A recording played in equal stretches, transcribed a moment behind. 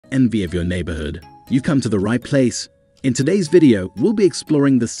envy of your neighborhood. You've come to the right place. In today's video, we'll be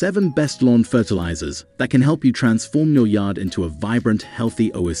exploring the 7 best lawn fertilizers that can help you transform your yard into a vibrant,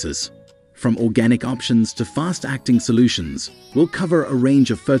 healthy oasis. From organic options to fast-acting solutions, we'll cover a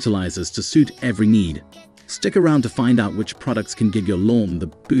range of fertilizers to suit every need. Stick around to find out which products can give your lawn the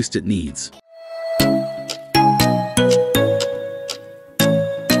boost it needs.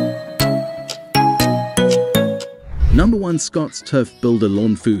 Number 1. Scott's Turf Builder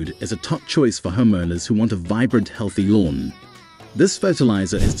Lawn Food is a top choice for homeowners who want a vibrant, healthy lawn. This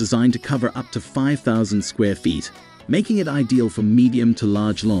fertilizer is designed to cover up to 5,000 square feet, making it ideal for medium to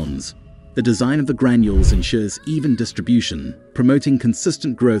large lawns. The design of the granules ensures even distribution, promoting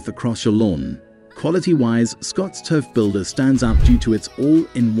consistent growth across your lawn. Quality-wise, Scott's Turf Builder stands out due to its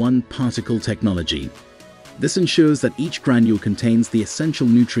all-in-one particle technology. This ensures that each granule contains the essential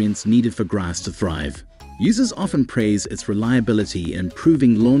nutrients needed for grass to thrive. Users often praise its reliability in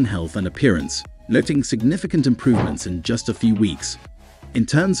improving lawn health and appearance, noting significant improvements in just a few weeks. In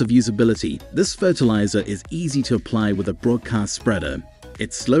terms of usability, this fertilizer is easy to apply with a broadcast spreader.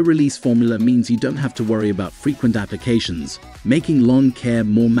 Its slow-release formula means you don't have to worry about frequent applications, making lawn care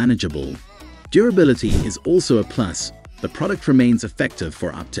more manageable. Durability is also a plus. The product remains effective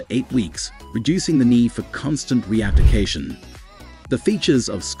for up to 8 weeks, reducing the need for constant reapplication. The features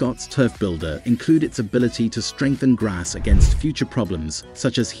of Scott's Turf Builder include its ability to strengthen grass against future problems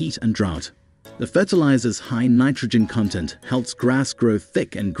such as heat and drought. The fertilizer's high nitrogen content helps grass grow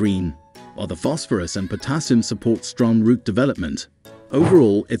thick and green, while the phosphorus and potassium support strong root development.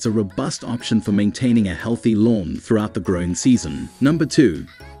 Overall, it's a robust option for maintaining a healthy lawn throughout the growing season. Number 2.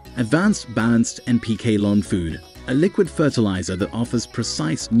 Advanced Balanced NPK Lawn Food, a liquid fertilizer that offers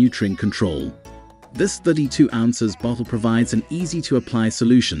precise nutrient control. This 32 ounces bottle provides an easy-to-apply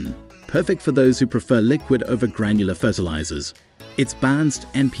solution, perfect for those who prefer liquid over granular fertilizers. Its balanced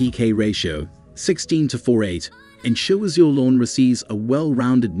NPK ratio, 16:48, ensures your lawn receives a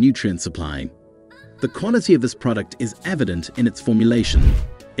well-rounded nutrient supply. The quality of this product is evident in its formulation.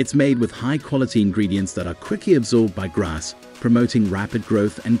 It's made with high-quality ingredients that are quickly absorbed by grass, promoting rapid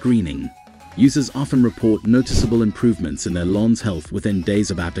growth and greening. Users often report noticeable improvements in their lawn's health within days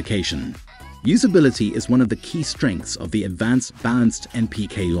of application. Usability is one of the key strengths of the Advanced Balanced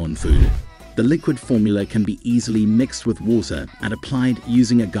NPK Lawn Food. The liquid formula can be easily mixed with water and applied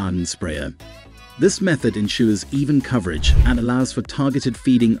using a garden sprayer. This method ensures even coverage and allows for targeted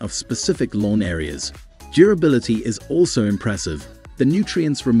feeding of specific lawn areas. Durability is also impressive. The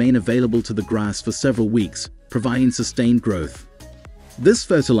nutrients remain available to the grass for several weeks, providing sustained growth. This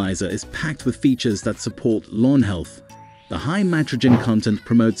fertilizer is packed with features that support lawn health. The high nitrogen content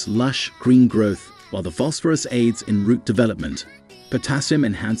promotes lush, green growth, while the phosphorus aids in root development. Potassium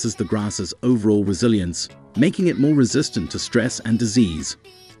enhances the grass's overall resilience, making it more resistant to stress and disease.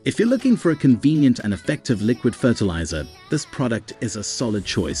 If you're looking for a convenient and effective liquid fertilizer, this product is a solid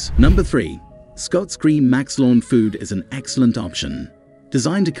choice. Number 3. Scott's Green Max Lawn Food is an excellent option.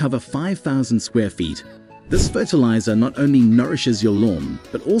 Designed to cover 5,000 square feet, this fertilizer not only nourishes your lawn,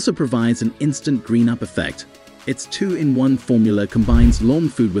 but also provides an instant green-up effect. Its 2-in-1 formula combines lawn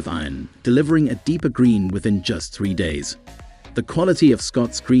food with iron, delivering a deeper green within just 3 days. The quality of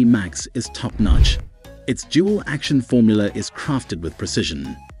Scott's Green Max is top-notch. Its dual-action formula is crafted with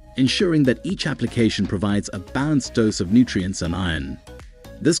precision, ensuring that each application provides a balanced dose of nutrients and iron.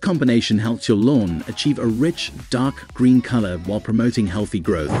 This combination helps your lawn achieve a rich, dark green color while promoting healthy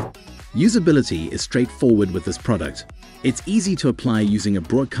growth. Usability is straightforward with this product. It's easy to apply using a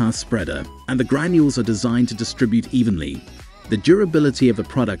broadcast spreader, and the granules are designed to distribute evenly. The durability of the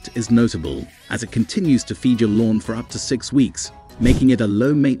product is notable, as it continues to feed your lawn for up to 6 weeks, making it a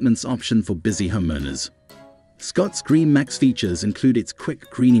low-maintenance option for busy homeowners. Scott's Green Max features include its quick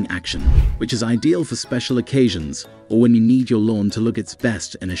greening action, which is ideal for special occasions or when you need your lawn to look its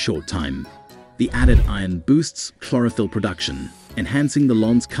best in a short time. The added iron boosts chlorophyll production, enhancing the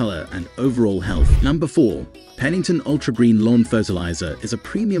lawn's color and overall health. Number 4. Pennington UltraGreen Lawn Fertilizer is a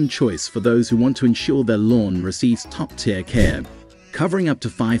premium choice for those who want to ensure their lawn receives top-tier care. Covering up to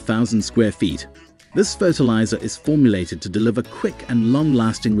 5,000 square feet, this fertilizer is formulated to deliver quick and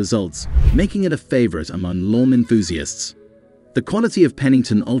long-lasting results, making it a favorite among lawn enthusiasts. The quality of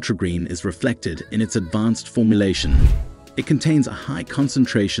Pennington UltraGreen is reflected in its advanced formulation. It contains a high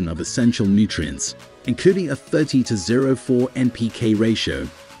concentration of essential nutrients, including a 30:04 NPK ratio,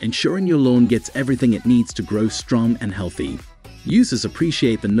 ensuring your lawn gets everything it needs to grow strong and healthy. Users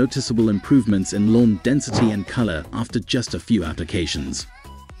appreciate the noticeable improvements in lawn density and color after just a few applications.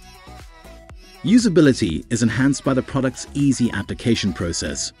 Usability is enhanced by the product's easy application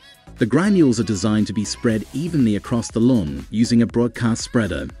process. The granules are designed to be spread evenly across the lawn using a broadcast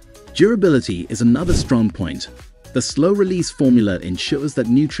spreader. Durability is another strong point. The slow-release formula ensures that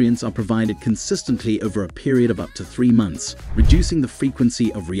nutrients are provided consistently over a period of up to 3 months, reducing the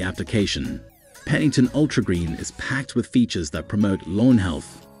frequency of reapplication. Pennington UltraGreen is packed with features that promote lawn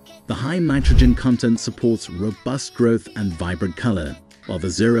health. The high nitrogen content supports robust growth and vibrant color, while the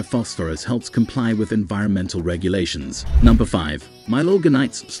zero phosphorus helps comply with environmental regulations. Number 5.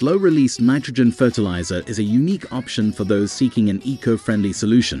 Milorganite's slow-release nitrogen fertilizer is a unique option for those seeking an eco-friendly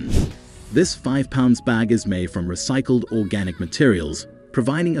solution. This 5-pound bag is made from recycled organic materials,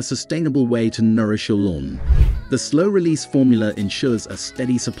 providing a sustainable way to nourish your lawn. The slow-release formula ensures a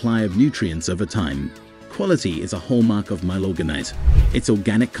steady supply of nutrients over time. Quality is a hallmark of Milorganite. Its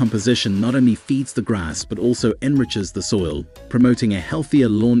organic composition not only feeds the grass but also enriches the soil, promoting a healthier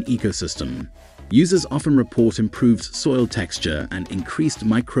lawn ecosystem. Users often report improved soil texture and increased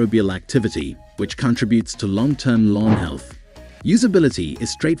microbial activity, which contributes to long-term lawn health. Usability is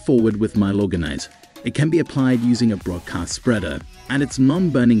straightforward with Milorganite. It can be applied using a broadcast spreader, and its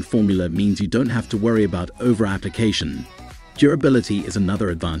non-burning formula means you don't have to worry about over-application. Durability is another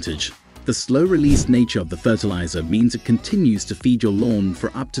advantage. The slow-release nature of the fertilizer means it continues to feed your lawn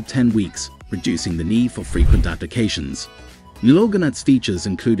for up to 10 weeks, reducing the need for frequent applications. Milorganite's features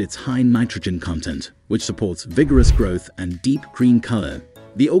include its high nitrogen content, which supports vigorous growth and deep green color.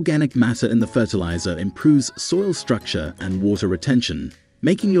 The organic matter in the fertilizer improves soil structure and water retention,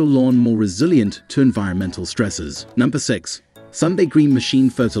 making your lawn more resilient to environmental stresses. Number 6. HastaGro Machine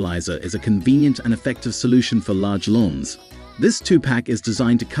Fertilizer is a convenient and effective solution for large lawns. This 2-pack is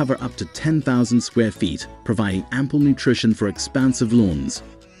designed to cover up to 10,000 square feet, providing ample nutrition for expansive lawns.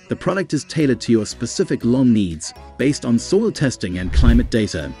 The product is tailored to your specific lawn needs, based on soil testing and climate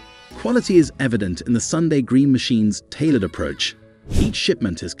data. Quality is evident in the HastaGro machine's tailored approach. Each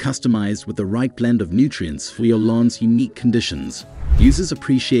shipment is customized with the right blend of nutrients for your lawn's unique conditions. Users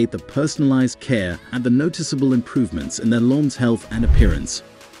appreciate the personalized care and the noticeable improvements in their lawn's health and appearance.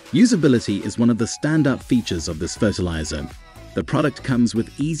 Usability is one of the standout features of this fertilizer. The product comes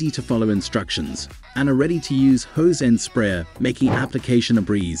with easy-to-follow instructions and a ready-to-use hose-end sprayer, making application a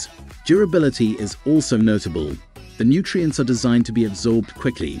breeze. Durability is also notable. The nutrients are designed to be absorbed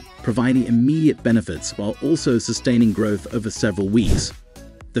quickly, providing immediate benefits while also sustaining growth over several weeks.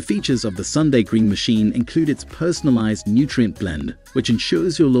 The features of the HastaGro machine include its personalized nutrient blend, which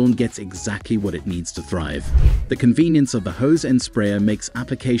ensures your lawn gets exactly what it needs to thrive. The convenience of the hose-end sprayer makes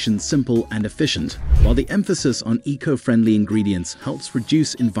application simple and efficient, while the emphasis on eco-friendly ingredients helps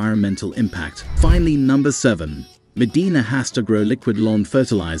reduce environmental impact. Finally, number 7. Medina HastaGro Liquid Lawn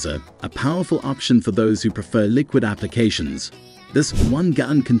Fertilizer, a powerful option for those who prefer liquid applications. This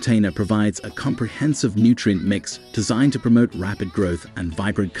 1-gallon container provides a comprehensive nutrient mix designed to promote rapid growth and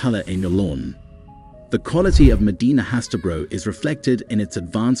vibrant color in your lawn. The quality of Medina HastaGro is reflected in its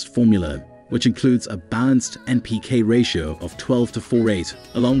advanced formula, which includes a balanced NPK ratio of 12:4:8,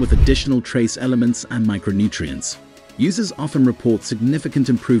 along with additional trace elements and micronutrients. Users often report significant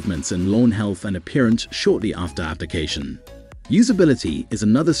improvements in lawn health and appearance shortly after application. Usability is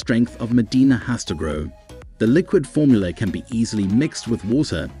another strength of Medina HastaGro. The liquid formula can be easily mixed with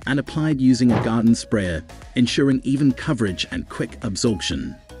water and applied using a garden sprayer, ensuring even coverage and quick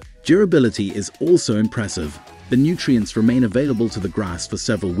absorption. Durability is also impressive. The nutrients remain available to the grass for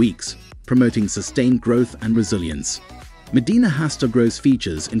several weeks, promoting sustained growth and resilience. Medina HastaGro's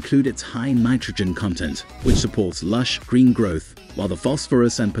features include its high nitrogen content, which supports lush green growth, while the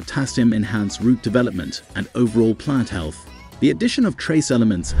phosphorus and potassium enhance root development and overall plant health. The addition of trace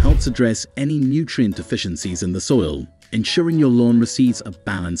elements helps address any nutrient deficiencies in the soil, ensuring your lawn receives a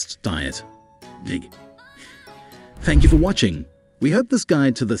balanced diet. Thank you for watching. We hope this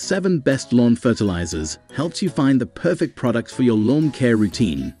guide to the 7 best lawn fertilizers helps you find the perfect product for your lawn care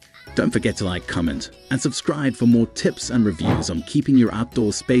routine. Don't forget to like, comment, and subscribe for more tips and reviews on keeping your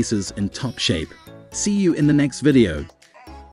outdoor spaces in top shape. See you in the next video.